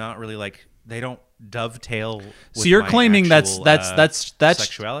me do not really like, they don't dovetail with so you're my claiming actual, that's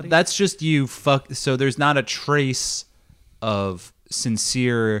sexuality? That's just you so there's not a trace of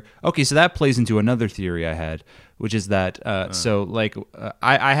sincere. Okay, so that plays into another theory I had, which is that so like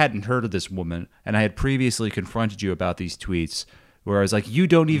I hadn't heard of this woman, and I had previously confronted you about these tweets where I was like, you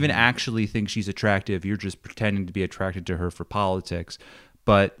don't even actually think she's attractive, you're just pretending to be attracted to her for politics.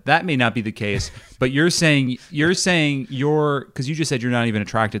 But that may not be the case. But you're saying because you just said you're not even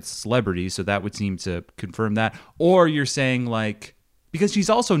attracted to celebrities, so that would seem to confirm that. Or you're saying like, because she's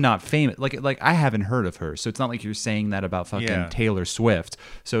also not famous. Like I haven't heard of her, so it's not like you're saying that about fucking Taylor Swift.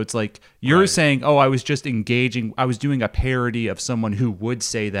 So it's like you're saying, oh, I was just engaging. I was doing a parody of someone who would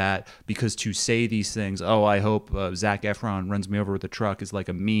say that, because to say these things, oh, I hope Zac Efron runs me over with a truck, is like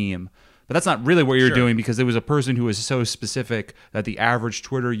a meme. But that's not really what you're doing, because it was a person who was so specific that the average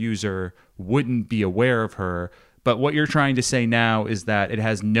Twitter user wouldn't be aware of her. But what you're trying to say now is that it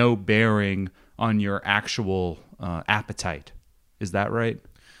has no bearing on your actual appetite. Is that right?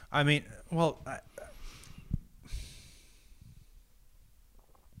 I mean, well,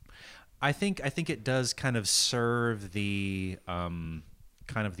 I think it does kind of serve the kind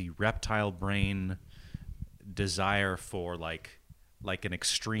of the reptile brain desire for like an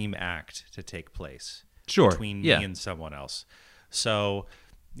extreme act to take place between me and someone else. So,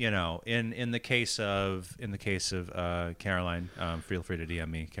 you know, in the case of Caroline, feel free to DM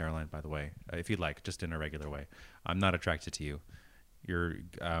me, Caroline, by the way, if you'd like, just in a regular way. I'm not attracted to you. You're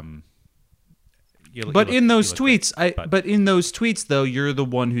But in those tweets though, you're the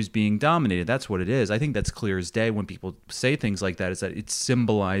one who's being dominated. That's what it is. I think that's clear as day when people say things like that, is that it's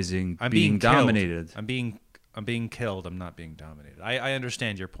symbolizing being dominated. I'm being killed. I'm not being dominated. I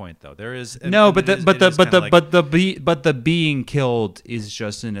understand your point though. There is but the being killed is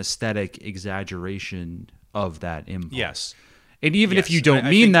just an aesthetic exaggeration of that impulse. Yes. And even if you don't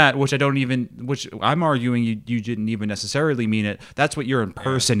mean that, which I'm arguing you didn't even necessarily mean it, that's what you're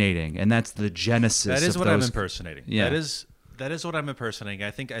impersonating, and that's the genesis. That is of what those, I'm impersonating. Yeah. That is what I'm impersonating. I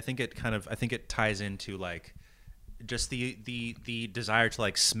think it ties into like just the desire to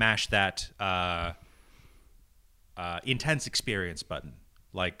like smash that intense experience button,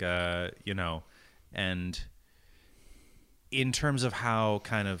 like you know, and in terms of how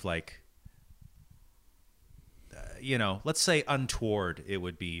kind of like, you know, let's say untoward it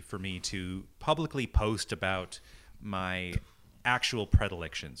would be for me to publicly post about my actual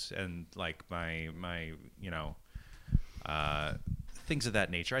predilections and like my things of that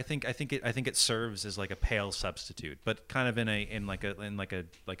nature. I think it serves as like a pale substitute, but kind of in like a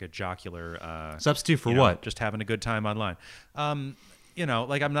jocular Substitute for what? Just having a good time online.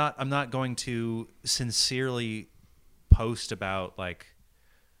 Like I'm not going to sincerely post about like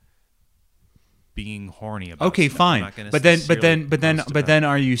being horny about Okay, stuff. I'm fine. not gonna But then sincerely post about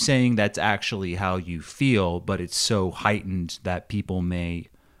are you saying that's actually how you feel, but it's so heightened that people may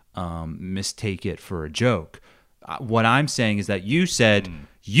mistake it for a joke? What I'm saying is that you said,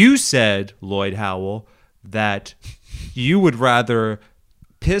 Lloyd Howell, that you would rather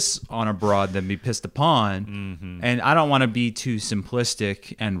piss on a broad than be pissed upon. Mm-hmm. And I don't want to be too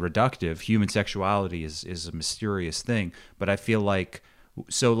simplistic and reductive. Human sexuality is a mysterious thing, but I feel like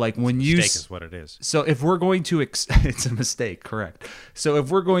when you mistake is what it is. So if we're going to it's a mistake, correct. So if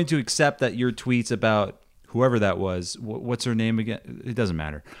we're going to accept that your tweets about whoever that was, what's her name again? It doesn't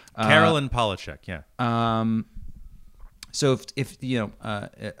matter. Carolyn Polachek, yeah. So if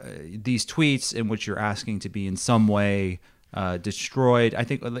these tweets in which you're asking to be in some way destroyed, I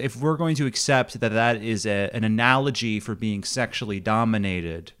think if we're going to accept that is an analogy for being sexually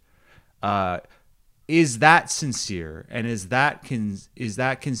dominated, is that sincere, and is that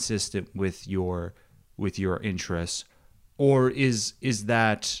consistent with your interests, or is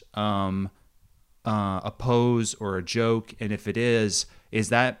that a pose or a joke? And if it is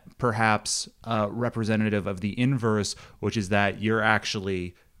that perhaps representative of the inverse, which is that you're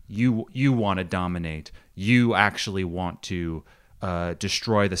actually you want to dominate, you actually want to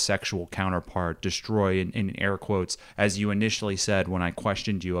destroy the sexual counterpart, destroy in air quotes, as you initially said when I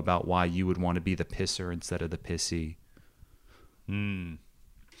questioned you about why you would want to be the pisser instead of the pissy.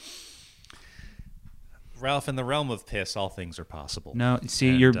 Ralph, in the realm of piss, all things are possible. No, see,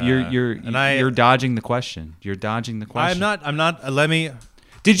 And, you're dodging the question. You're dodging the question. I'm not. Let me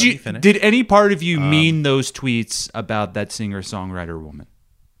finish. Did any part of you mean those tweets about that singer-songwriter woman?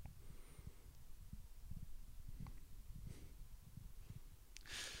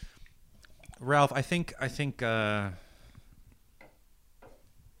 Ralph, I think what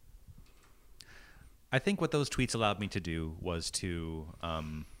those tweets allowed me to do was to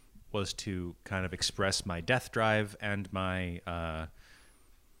kind of express my death drive and my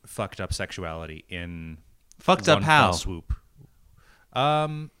fucked up sexuality in Fucked up one how? fell swoop.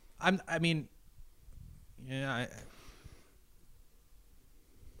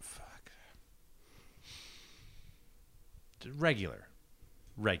 Fuck. Regular.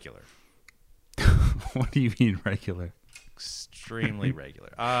 What do you mean regular? Extremely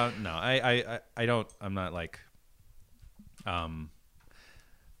regular. No, I don't. I'm not like. I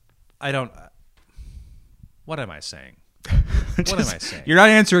don't. What am I saying? What am I saying? You're not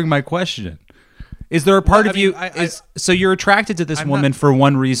answering my question. Is there a part of you? So you're attracted to this woman for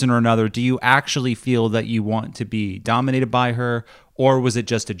one reason or another. Do you actually feel that you want to be dominated by her, or was it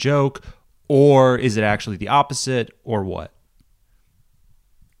just a joke, or is it actually the opposite, or what?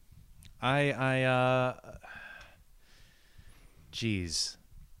 Geez.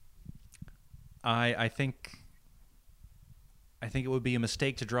 I think it would be a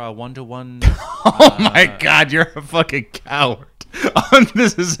mistake to draw a 1-to-1. Oh my God, you're a fucking coward.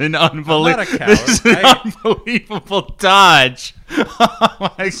 This is an unbelievable. This is an unbelievable dodge.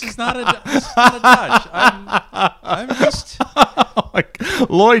 Oh my This is not a dodge. I'm just. Oh my God.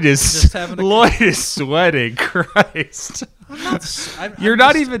 Lloyd is sweating. Christ. You're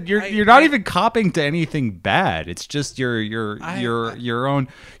not even copping to anything bad. It's just your own.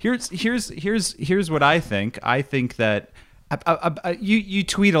 Here's what I think. I think that you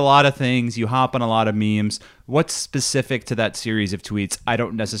tweet a lot of things. You hop on a lot of memes. What's specific to that series of tweets? I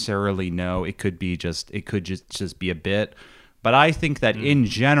don't necessarily know. It could just be a bit. But I think that in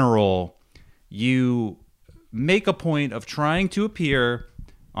general, you make a point of trying to appear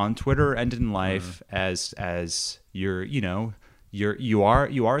on Twitter and in life as you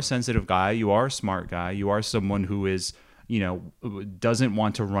are a sensitive guy, you are a smart guy, you are someone who is, doesn't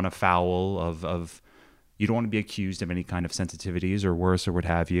want to run afoul of you don't want to be accused of any kind of sensitivities or worse or what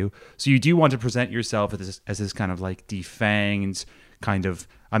have you. So you do want to present yourself as this kind of like defanged kind of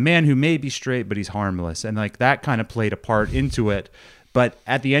a man who may be straight but he's harmless, and like that kind of played a part into it. But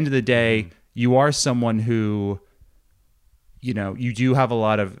at the end of the day, you are someone who, you do have a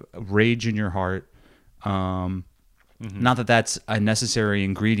lot of rage in your heart. Not that that's a necessary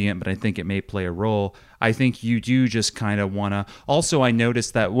ingredient, but I think it may play a role. I think you do just kind of want to. Also, I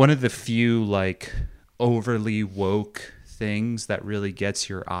noticed that one of the few like overly woke things that really gets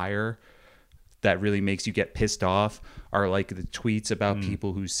your ire, that really makes you get pissed off, are like the tweets about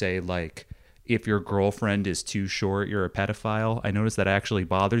people who say like, if your girlfriend is too short, you're a pedophile. I notice that actually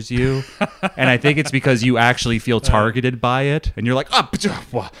bothers you. And I think it's because you actually feel targeted by it. And you're like, oh,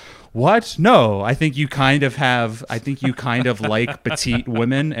 what? No, I think you kind of like petite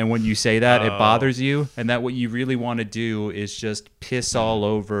women. And when you say that, it bothers you. And that what you really want to do is just piss all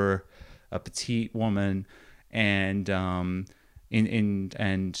over a petite woman. And,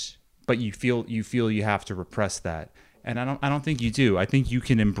 but you feel you have to repress that. And I don't think you do. I think you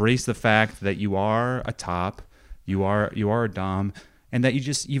can embrace the fact that you are a top, you are a dom, and that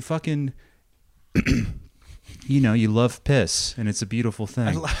you fucking you love piss, and it's a beautiful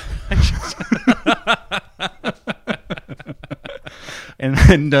thing.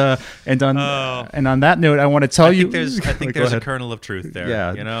 And on that note, I want to tell you. I think there's a kernel of truth there.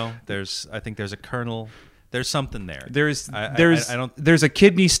 Yeah. I think there's a kernel. There's something there. There's a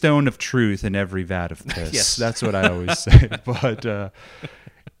kidney stone of truth in every vat of piss. Yes. That's what I always say. But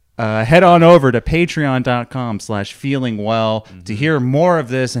head on over to patreon.com/feelingwell to hear more of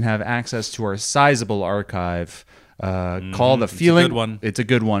this and have access to our sizable archive. Call the Feeling. It's a good one. It's a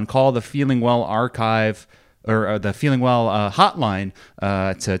good one. Call the Feeling Well archive or the Feeling Well hotline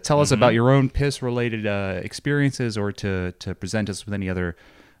to tell us about your own piss-related experiences or to present us with any other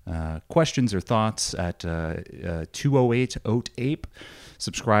questions or thoughts at 208-OAT-APE.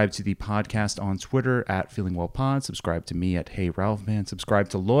 Subscribe to the podcast on Twitter at FeelingWellPod. Subscribe to me at Hey Ralph Man. Subscribe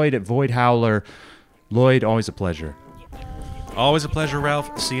to Lloyd at Void Howler. Lloyd, always a pleasure. Always a pleasure,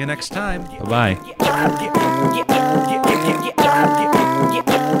 Ralph. See you next time. Bye-bye.